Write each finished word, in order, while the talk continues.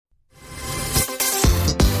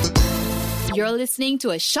You're listening to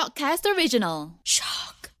a Shockcast original.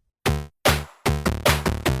 Shock.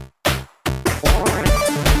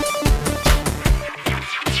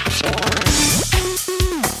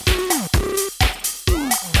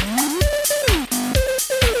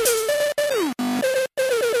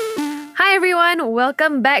 Hi everyone,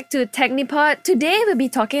 welcome back to Technipod. Today we'll be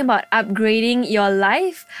talking about upgrading your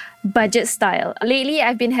life budget style. Lately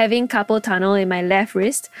I've been having carpal tunnel in my left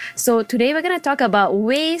wrist. So today we're going to talk about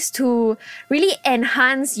ways to really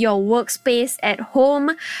enhance your workspace at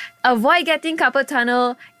home, avoid getting carpal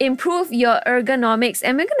tunnel, improve your ergonomics,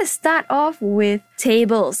 and we're going to start off with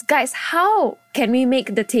tables. Guys, how can we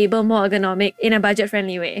make the table more ergonomic in a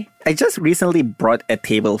budget-friendly way? I just recently brought a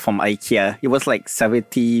table from IKEA. It was like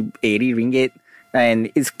 70, 80 ringgit.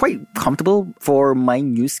 And it's quite comfortable for my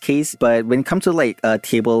use case. But when it comes to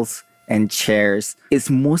tables and chairs, it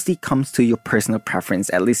mostly comes to your personal preference,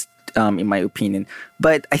 at least in my opinion.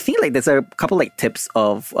 But I think there's a couple tips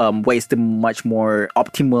of ways to much more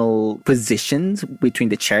optimal positions between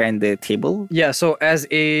the chair and the table. Yeah, so as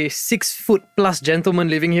a 6-foot+ gentleman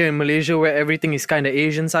living here in Malaysia where everything is kind of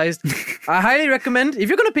Asian sized, I highly recommend, if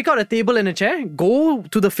you're going to pick out a table and a chair, go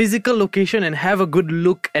to the physical location and have a good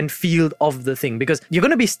look and feel of the thing, because you're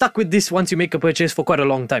going to be stuck with this once you make a purchase for quite a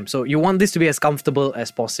long time. So you want this to be as comfortable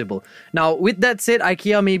as possible. Now, with that said,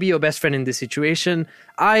 IKEA may be your best friend in this situation.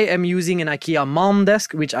 I am using an IKEA Mom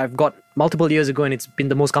Desk, which I've got multiple years ago, and it's been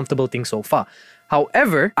the most comfortable thing so far.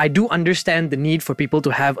 However, I do understand the need for people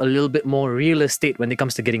to have a little bit more real estate when it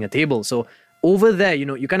comes to getting a table. So over there,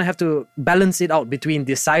 you kind of have to balance it out between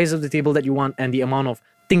the size of the table that you want and the amount of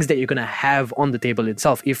things that you're going to have on the table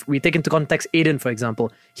itself. If we take into context Aiden, for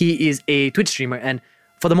example, he is a Twitch streamer, and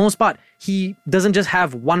for the most part, he doesn't just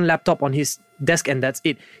have one laptop on his desk and that's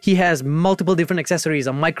it. He has multiple different accessories,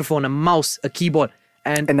 a microphone, a mouse, a keyboard,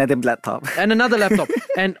 and another laptop.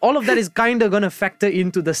 And all of that is kind of going to factor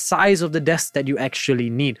into the size of the desk that you actually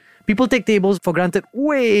need. People take tables for granted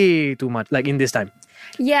way too much, in this time.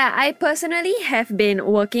 Yeah, I personally have been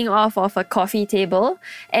working off of a coffee table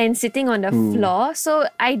and sitting on the floor. So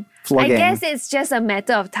I guess it's just a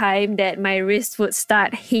matter of time that my wrist would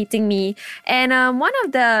start hating me. And one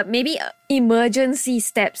of the maybe emergency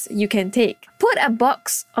steps you can take, put a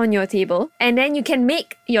box on your table and then you can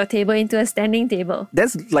make your table into a standing table.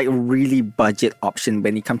 That's a really budget option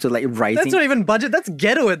when it comes to writing. That's not even budget, that's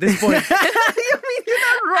ghetto at this point.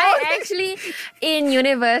 I actually, in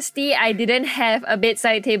university, I didn't have a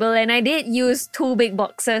bedside table and I did use 2 big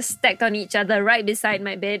boxes stacked on each other right beside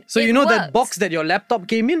my bed. So that box that your laptop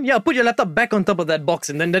came in? Yeah, put your laptop back on top of that box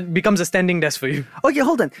and then that becomes a standing desk for you. Okay,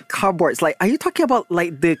 hold on. Cardboards. Are you talking about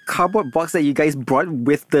the cardboard box that you guys brought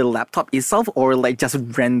with the laptop itself or just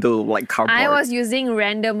random cardboard? I was using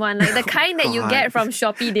random one, the kind that you get from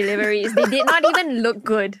Shopee deliveries. They did not even look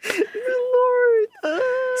good.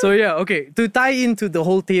 So yeah, okay, to tie into the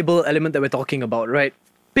whole table element that we're talking about, right?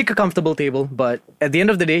 Pick a comfortable table, but at the end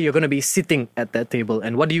of the day, you're going to be sitting at that table.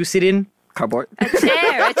 And what do you sit in? Cardboard. A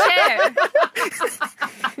chair.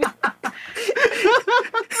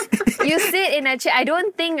 You sit in a chair. I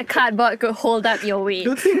don't think a cardboard could hold up your weight.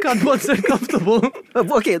 Don't think cardboard's that comfortable.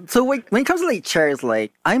 Okay, so when it comes to chairs,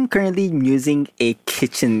 I'm currently using a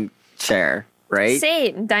kitchen chair. Right?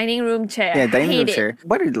 Same. Dining room chair. Yeah, dining room Hate chair.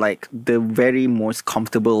 What are the very most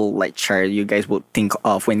comfortable chair you guys would think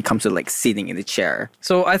of when it comes to sitting in the chair?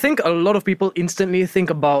 So I think a lot of people instantly think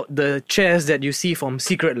about the chairs that you see from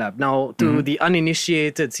Secret Lab. Now, to the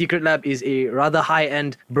uninitiated, Secret Lab is a rather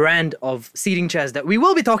high-end brand of seating chairs that we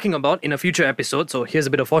will be talking about in a future episode. So here's a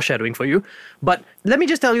bit of foreshadowing for you. But let me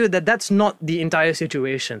just tell you that that's not the entire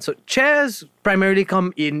situation. So chairs primarily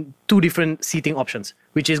come in 2 different seating options,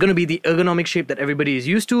 which is going to be the ergonomic shape that everybody is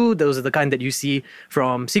used to. Those are the kind that you see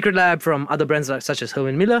from Secret Lab, from other brands such as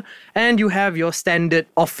Herman Miller. And you have your standard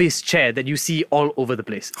office chair that you see all over the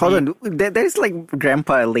place. Hold on, there's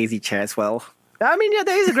grandpa lazy chair as well. I mean, yeah,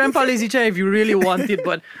 there is a grandpa lazy chair if you really want it.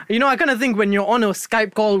 But, I kind of think when you're on a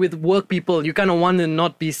Skype call with work people, you kind of want to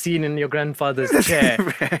not be seen in your grandfather's chair.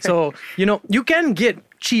 Right. So, you can get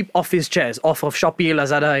cheap office chairs off of Shopee,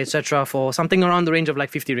 Lazada, etc. for something around the range of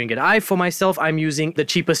 50 ringgit. For myself, I'm using the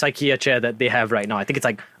cheapest IKEA chair that they have right now. I think it's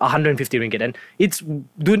 150 ringgit. And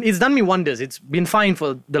it's done me wonders. It's been fine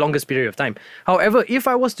for the longest period of time. However, if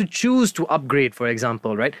I was to choose to upgrade, for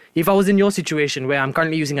example, right? If I was in your situation where I'm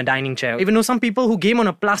currently using a dining chair, even though some people who game on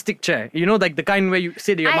a plastic chair, the kind where you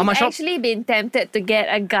sit at your mama shop. I've actually been tempted to get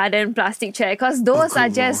a garden plastic chair because those are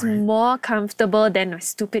just more comfortable than a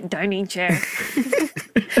stupid dining chair.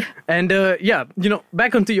 And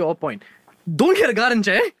back onto your point. don't get a garden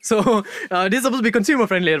chair. So this is supposed to be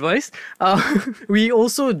consumer-friendly advice. We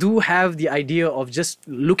also do have the idea of just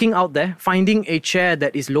looking out there, finding a chair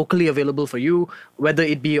that is locally available for you, whether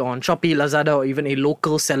it be on Shopee, Lazada, or even a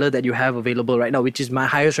local seller that you have available right now, which is my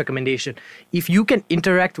highest recommendation. If you can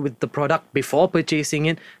interact with the product before purchasing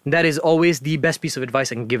it, that is always the best piece of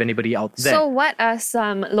advice I can give anybody out there. So what are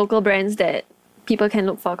some local brands that people can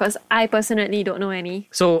look for? Because I personally don't know any.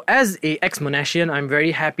 So as a ex-Monashian, I'm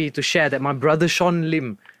very happy to share that my brother Sean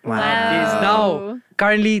Lim is Wow. now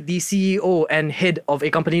currently the CEO and head of a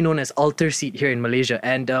company known as Alterseat here in Malaysia.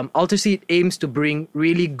 And Alterseat aims to bring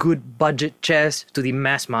really good budget chairs to the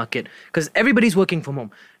mass market because everybody's working from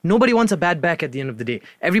home. Nobody wants a bad back at the end of the day.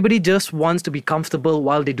 Everybody just wants to be comfortable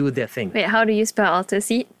while they do their thing. Wait, how do you spell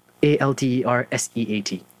Alterseat?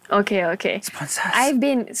 Alterseat. Okay. I've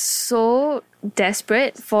been so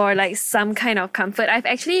desperate for like some kind of comfort. I've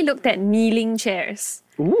actually looked at kneeling chairs.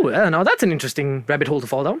 Ooh, now that's an interesting rabbit hole to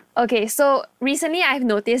fall down. Okay, so recently I've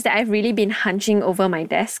noticed that I've really been hunching over my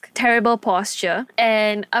desk. Terrible posture.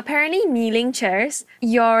 And apparently kneeling chairs,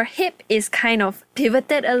 your hip is kind of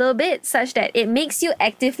pivoted a little bit such that it makes you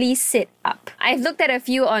actively sit up. I've looked at a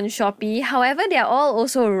few on Shopee. However, they're all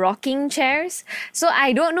also rocking chairs. So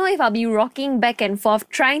I don't know if I'll be rocking back and forth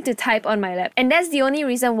trying to type on my lap. And that's the only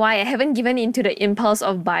reason why I haven't given into the impulse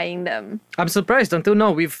of buying them. I'm surprised. Until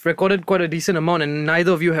now, we've recorded quite a decent amount and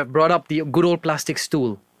neither of you have brought up the good old plastic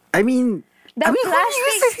stool. I mean, The who plastic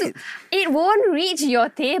uses it? it won't reach your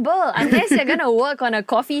table unless you're gonna work on a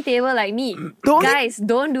coffee table like me. Don't- Guys,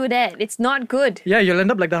 don't do that. It's not good. Yeah, you'll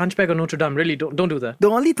end up like the Hunchback of Notre Dame. Really, don't do that. The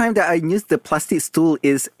only time that I use the plastic stool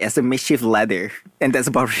is as a makeshift ladder, and that's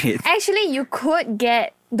about it. Actually, you could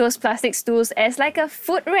get those plastic stools as like a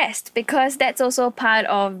footrest because that's also part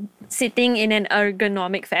of sitting in an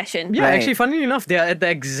ergonomic fashion. Yeah, Right. actually, funnily enough, they are at the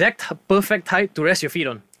exact perfect height to rest your feet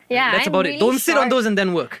on. Yeah, That's I'm about it. really Don't sit on short. those and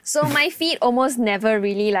then work. So my feet almost never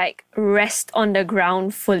really like rest on the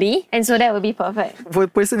ground fully. And so that would be perfect. For a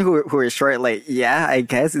person who is short, like, yeah, I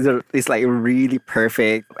guess it's like a really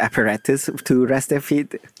perfect apparatus to rest their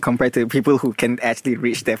feet compared to people who can actually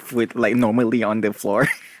reach their foot like normally on the floor.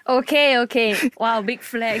 Okay. Wow, big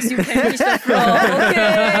flex. You can reach the floor.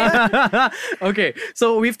 Okay. Okay,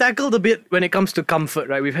 so we've tackled a bit when it comes to comfort,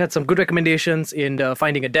 right? We've had some good recommendations in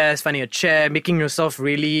finding a desk, finding a chair, making yourself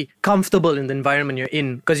really comfortable in the environment you're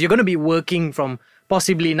in because you're going to be working from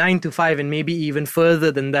possibly 9 to 5 and maybe even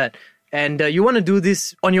further than that. And you want to do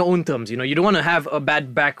this on your own terms. You know, you don't want to have a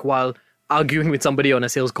bad back while arguing with somebody on a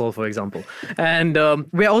sales call, for example. And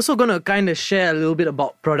we're also going to kind of share a little bit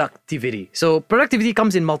about productivity. So productivity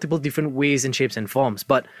comes in multiple different ways and shapes and forms.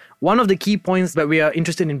 But one of the key points that we are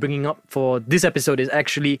interested in bringing up for this episode is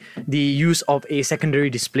actually the use of a secondary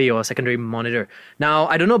display or a secondary monitor. Now,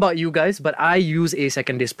 I don't know about you guys, but I use a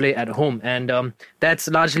second display at home. And that's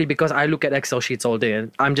largely because I look at Excel sheets all day.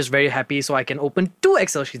 And I'm just very happy so I can open 2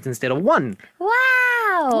 Excel sheets instead of 1.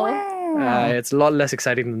 Wow. It's a lot less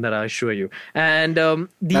exciting than that, I assure you. And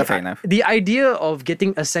Fair enough. the idea of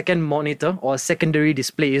getting a second monitor or a secondary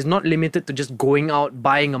display is not limited to just going out,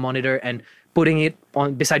 buying a monitor and putting it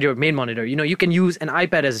on beside your main monitor. You know, you can use an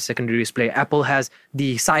iPad as a secondary display. Apple has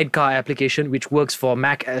the Sidecar application, which works for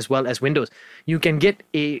Mac as well as Windows. You can get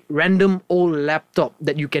a random old laptop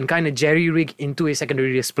that you can kind of jerry-rig into a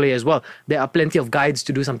secondary display as well. There are plenty of guides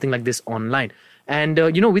to do something like this online. And,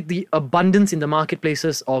 with the abundance in the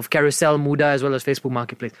marketplaces of Carousel, Muda, as well as Facebook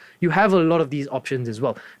Marketplace, you have a lot of these options as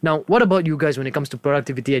well. Now, what about you guys when it comes to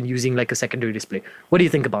productivity and using like a secondary display? What do you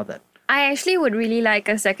think about that? I actually would really like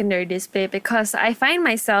a secondary display because I find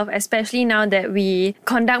myself, especially now that we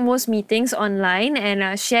conduct most meetings online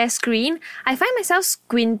and share screen, I find myself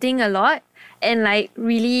squinting a lot and like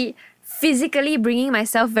really physically bringing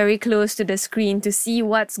myself very close to the screen to see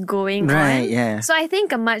what's going Right, on. yeah. So I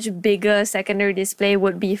think a much bigger secondary display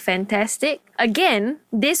would be fantastic. Again,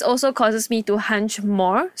 this also causes me to hunch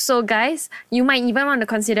more. So guys, you might even want to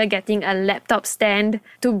consider getting a laptop stand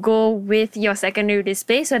to go with your secondary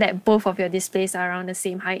display so that both of your displays are around the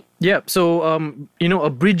same height. Yeah, so, a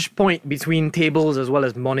bridge point between tables as well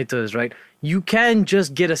as monitors, right? You can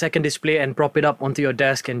just get a second display and prop it up onto your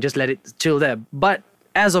desk and just let it chill there. But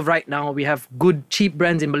as of right now, we have good cheap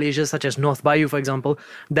brands in Malaysia, such as North Bayou, for example,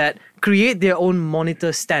 that create their own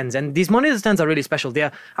monitor stands. And these monitor stands are really special. They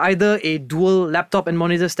are either a dual laptop and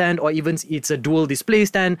monitor stand, or even it's a dual display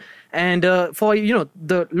stand. And for,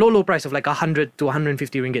 the low price of like 100 to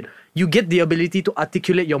 150 ringgit, you get the ability to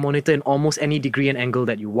articulate your monitor in almost any degree and angle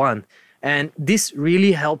that you want. And this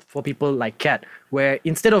really helped for people like Kat, where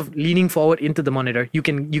instead of leaning forward into the monitor, you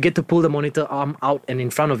get to pull the monitor arm out and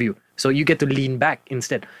in front of you. So you get to lean back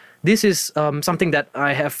instead. this is something that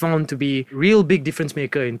I have found to be real big difference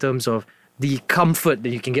maker in terms of the comfort that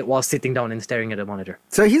you can get while sitting down and staring at a monitor.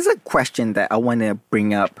 So here's a question that I want to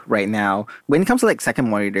bring up right now. When it comes to like second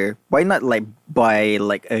monitor, why not like buy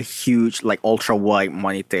like a huge like ultra wide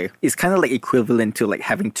monitor? It's kind of like equivalent to like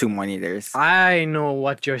having two monitors. I know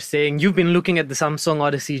what you're saying. You've been looking at the Samsung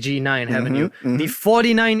Odyssey G9, haven't you? The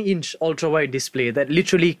 49-inch ultra-wide display that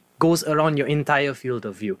literally goes around your entire field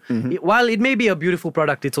of view. While it may be a beautiful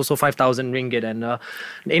product, it's also 5,000 ringgit and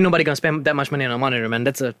ain't nobody gonna spend that much money on a monitor, man.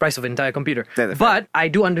 That's the price of an entire computer. But I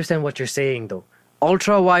do understand what you're saying though.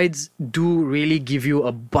 Ultra-wides do really give you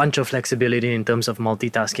a bunch of flexibility in terms of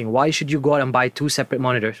multitasking. Why should you go out and buy two separate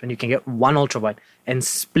monitors when you can get one ultra-wide and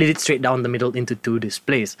split it straight down the middle into two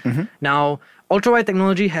displays? Now, ultra-wide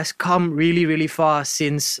technology has come really, really far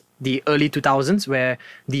since the early 2000s, where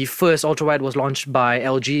the first ultra-wide was launched by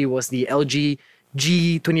LG, was the LG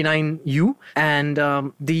G29U.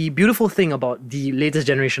 And the beautiful thing about the latest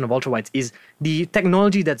generation of ultra-wides is the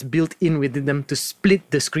technology that's built in within them to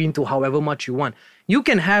split the screen to however much you want. You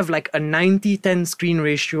can have like a 90-10 screen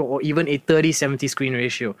ratio or even a 30-70 screen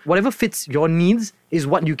ratio. Whatever fits your needs is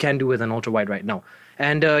what you can do with an ultra-wide right now.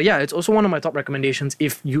 And it's also one of my top recommendations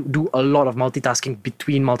if you do a lot of multitasking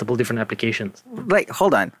between multiple different applications. Like,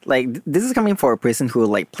 hold on. Like, this is coming for a person who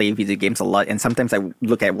like play video games a lot, and sometimes I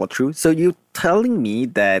look at walkthrough. So you telling me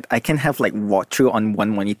that I can have like walkthrough on one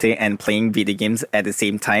monitor and playing video games at the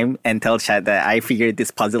same time and tell chat that I figured this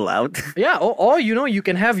puzzle out? Yeah, or you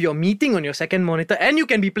can have your meeting on your second monitor and you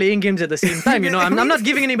can be playing games at the same time. I'm not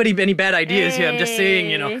giving anybody any bad ideas here. I'm just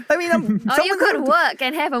saying, I mean, or you could work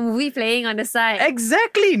and have a movie playing on the side.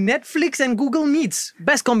 Exactly. Netflix and Google Meets.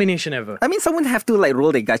 Best combination ever. I mean, someone have to like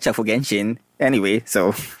roll the gacha for Genshin. Anyway,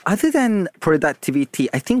 so other than productivity,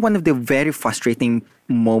 I think one of the very frustrating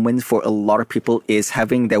moments for a lot of people is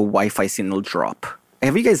having their Wi-Fi signal drop.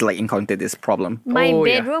 Have you guys like encountered this problem? My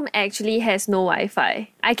bedroom actually has no Wi-Fi.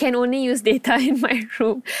 I can only use data in my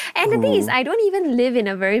room. And the thing is, I don't even live in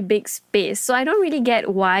a very big space, so I don't really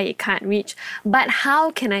get why it can't reach. But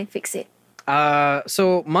how can I fix it?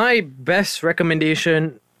 So my best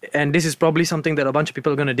recommendation, and this is probably something that a bunch of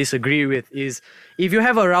people are going to disagree with, is if you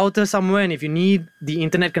have a router somewhere and if you need the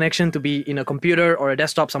internet connection to be in a computer or a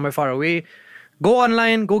desktop somewhere far away, go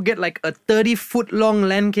online, go get like a 30-foot long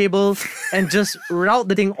LAN cable and just route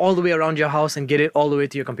the thing all the way around your house and get it all the way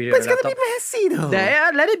to your computer. But it's going to be messy though.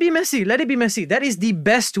 Let it be messy. Let it be messy. That is the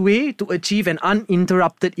best way to achieve an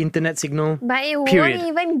uninterrupted internet signal. But it period. won't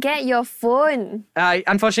even get your phone.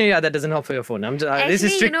 Unfortunately, that doesn't help for your phone. This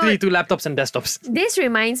is strictly to laptops and desktops. This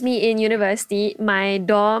reminds me, in university, my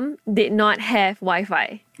dorm did not have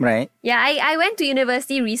Wi-Fi. Right. Yeah, I went to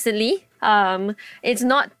university recently. It's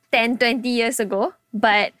not 10, 20 years ago,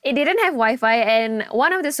 but it didn't have Wi-Fi, and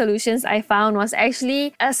one of the solutions I found was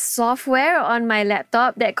actually a software on my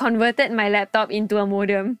laptop that converted my laptop into a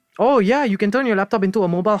modem. Oh yeah, you can turn your laptop into a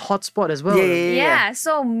mobile hotspot as well. Yeah,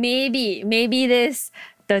 so maybe this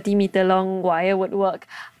 30-meter long wire would work.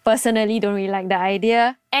 Personally, don't really like the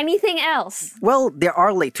idea. Anything else? Well, there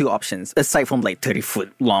are like two options aside from like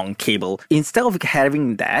 30-foot long cable. Instead of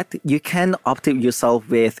having that, you can opt yourself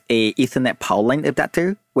with a Ethernet power line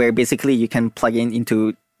adapter, where basically you can plug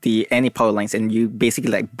into any power lines and you basically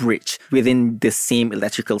like bridge within the same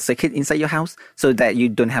electrical circuit inside your house, so that you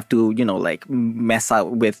don't have to like mess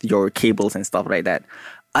out with your cables and stuff like that.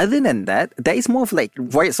 Other than that, there is more of like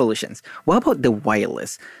wired solutions. What about the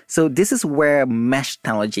wireless? So this is where mesh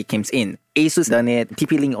technology comes in. ASUS done it,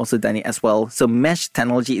 TP-Link also done it as well. So mesh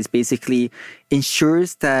technology is basically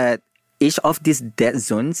ensures that each of these dead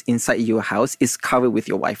zones inside your house is covered with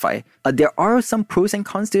your Wi-Fi. There are some pros and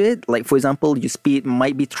cons to it. Like, for example, your speed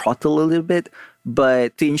might be throttled a little bit,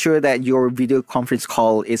 but to ensure that your video conference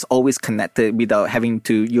call is always connected without having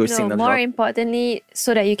to your signal more drop. importantly,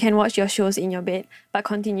 so that you can watch your shows in your bed. But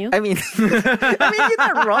continue. I mean, you're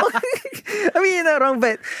not wrong. You're not wrong,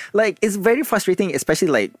 but like it's very frustrating, especially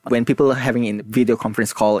like when people are having a video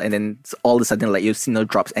conference call and then all of a sudden like your signal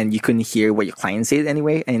drops and you couldn't hear what your client said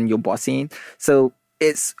anyway and your boss saying. So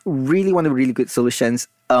it's really one of the really good solutions.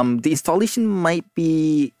 The installation might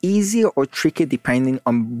be easier or trickier depending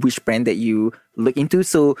on which brand that you look into.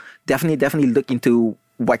 So definitely look into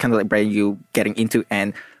what kind of like brand you're getting into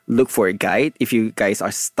and look for a guide if you guys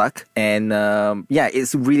are stuck. And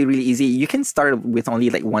it's really, really easy. You can start with only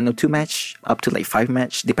like 1 or 2 match up to like 5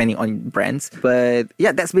 match depending on brands. But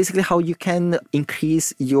yeah, that's basically how you can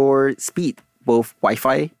increase your speed, both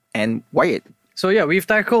Wi-Fi and wired. So yeah, we've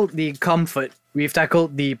tackled the comfort we've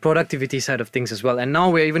tackled the productivity side of things as well. And now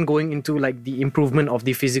we're even going into like the improvement of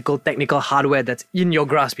the physical, technical hardware that's in your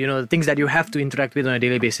grasp, the things that you have to interact with on a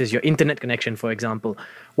daily basis, your internet connection, for example.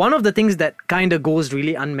 One of the things that kind of goes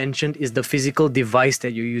really unmentioned is the physical device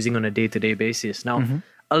that you're using on a day-to-day basis. Now,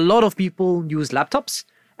 a lot of people use laptops,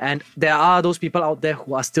 and there are those people out there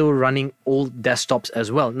who are still running old desktops as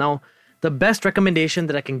well. Now, the best recommendation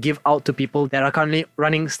that I can give out to people that are currently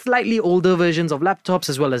running slightly older versions of laptops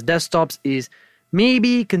as well as desktops is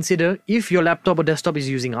maybe consider, if your laptop or desktop is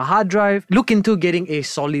using a hard drive, look into getting a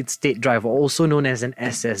solid state drive, or also known as an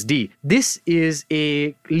SSD. This is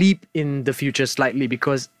a leap in the future slightly,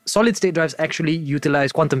 because solid state drives actually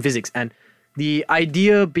utilize quantum physics, and the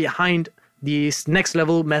idea behind this next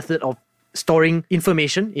level method of storing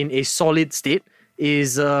information in a solid state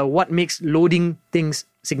is what makes loading things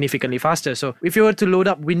significantly faster. So if you were to load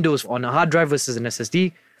up Windows on a hard drive versus an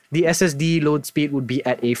SSD, the SSD load speed would be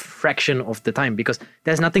at a fraction of the time, because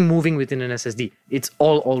there's nothing moving within an SSD. It's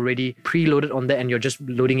all already preloaded on there, and you're just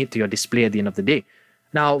loading it to your display at the end of the day.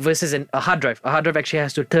 Now, versus a hard drive actually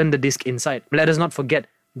has to turn the disk inside. Let us not forget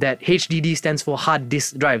that HDD stands for hard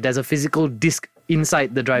disk drive. There's a physical disk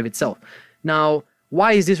inside the drive itself. Now,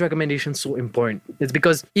 why is this recommendation so important? It's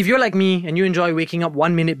because if you're like me and you enjoy waking up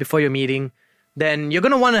 1 minute before your meeting, then you're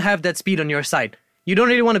going to want to have that speed on your side. You don't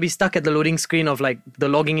really want to be stuck at the loading screen of like the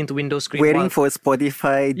logging into Windows screen. Waiting for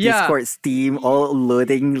Spotify, Yeah. Discord, Steam, all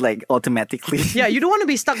loading like automatically. Yeah, you don't want to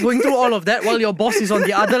be stuck going through all of that while your boss is on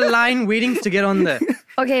the other line waiting to get on there.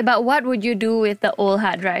 Okay, but what would you do with the old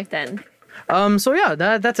hard drive then?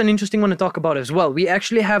 That's an interesting one to talk about as well. We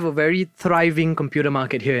actually have a very thriving computer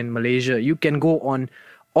market here in Malaysia. You can go on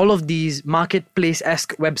all of these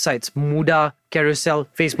marketplace-esque websites, Mudah, Carousel,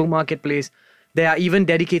 Facebook Marketplace. There are even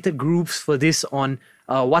dedicated groups for this on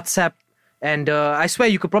WhatsApp. And I swear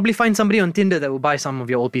you could probably find somebody on Tinder that will buy some of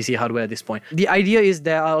your old PC hardware at this point. The idea is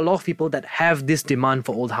there are a lot of people that have this demand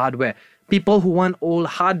for old hardware. People who want old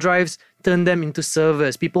hard drives, turn them into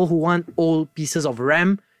servers. People who want old pieces of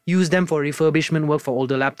RAM, use them for refurbishment work for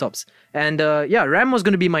older laptops. And RAM was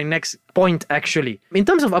going to be my next point actually. In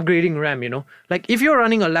terms of upgrading RAM, like if you're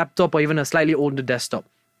running a laptop or even a slightly older desktop,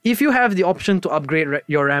 if you have the option to upgrade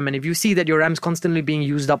your RAM, and if you see that your RAM's constantly being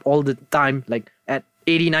used up all the time, like at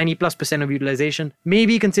 80-90% of utilization,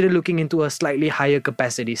 maybe consider looking into a slightly higher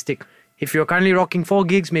capacity stick. If you're currently rocking 4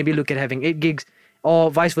 gigs, maybe look at having 8 gigs, or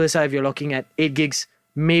vice versa. If you're looking at 8 gigs,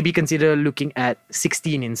 maybe consider looking at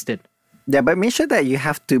 16 instead. Yeah, but make sure that you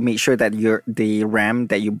have to make sure that the RAM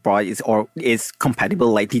that you bought is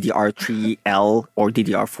compatible, like DDR3L or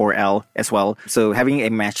DDR4L as well. So having a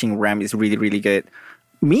matching RAM is really, really good.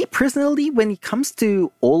 Me personally, when it comes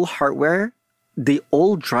to old hardware, the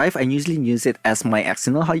old drive, I usually use it as my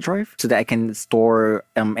external hard drive so that I can store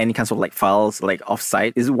any kinds of like files like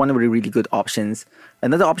offsite. Is one of the really good options.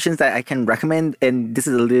 Another option that I can recommend, and this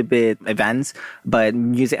is a little bit advanced, but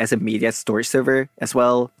use it as a media storage server as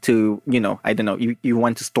well to, I don't know, you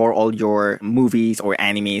want to store all your movies or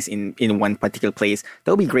animes in one particular place.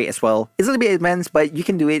 That would be great as well. It's a little bit advanced, but you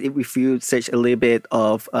can do it if you search a little bit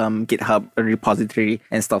of GitHub repository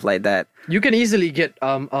and stuff like that. You can easily get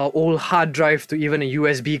an old hard drive to even a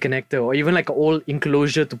USB connector, or even like an old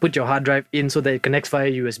enclosure to put your hard drive in so that it connects via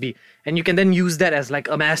USB. And you can then use that as like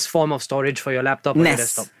a mass form of storage for your laptop or your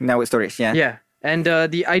desktop. Now with storage, yeah. Yeah. And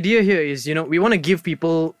the idea here is, we want to give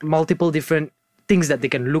people multiple different things that they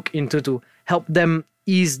can look into to help them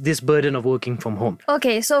ease this burden of working from home.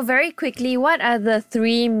 Okay, so very quickly, what are the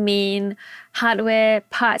 3 main hardware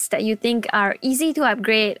parts that you think are easy to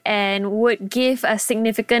upgrade and would give a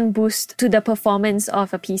significant boost to the performance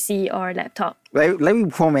of a PC or laptop? Like we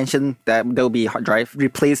before mentioned, that there'll be hard drive.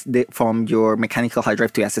 Replace from your mechanical hard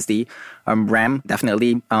drive to SSD. RAM,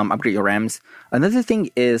 definitely upgrade your RAMs. Another thing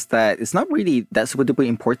is that it's not really that super duper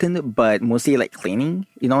important, but mostly like cleaning,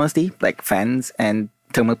 in honesty, like fans and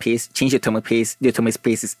thermal paste. Change your thermal paste. Your thermal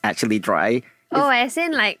paste is actually dry. Oh, as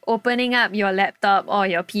in like opening up your laptop or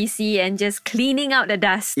your PC and just cleaning out the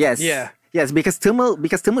dust. Yes. Yeah. Yes, because thermal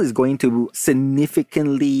is going to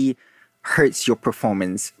significantly hurts your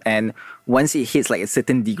performance, and once it hits like a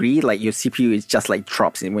certain degree, like your CPU is just like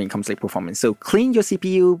drops when it comes to like performance. So clean your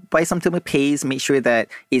CPU, buy some thermal paste, make sure that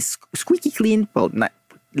it's squeaky clean. Well, not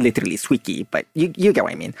literally squeaky, but you get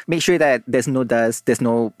what I mean. Make sure that there's no dust, there's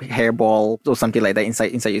no hairball or something like that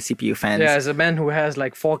inside your CPU fans. Yeah, as a man who has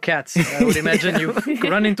like 4 cats, I would imagine you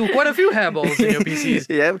run into quite a few hairballs in your PCs.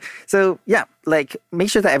 Yeah. So yeah, like make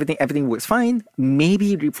sure that everything works fine.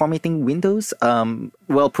 Maybe reformatting Windows,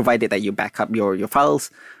 provided that you back up your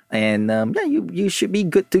files. And yeah, you should be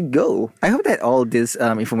good to go. I hope that all this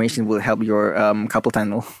information will help your carpal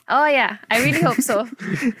tunnel. Oh yeah, I really hope so.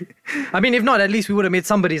 I mean, if not, at least we would have made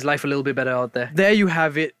somebody's life a little bit better out there. There you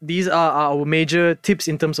have it. These are our major tips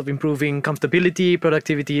in terms of improving comfortability,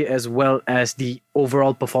 productivity, as well as the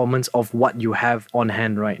overall performance of what you have on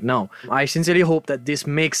hand right now. I sincerely hope that this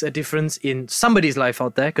makes a difference in somebody's life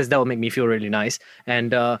out there, because that will make me feel really nice.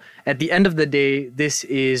 And at the end of the day, this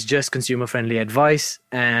is just consumer-friendly advice.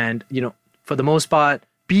 And, for the most part,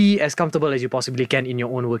 be as comfortable as you possibly can in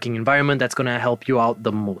your own working environment. That's going to help you out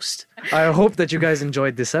the most. I hope that you guys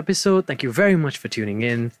enjoyed this episode. Thank you very much for tuning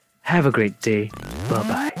in. Have a great day.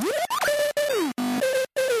 Bye-bye.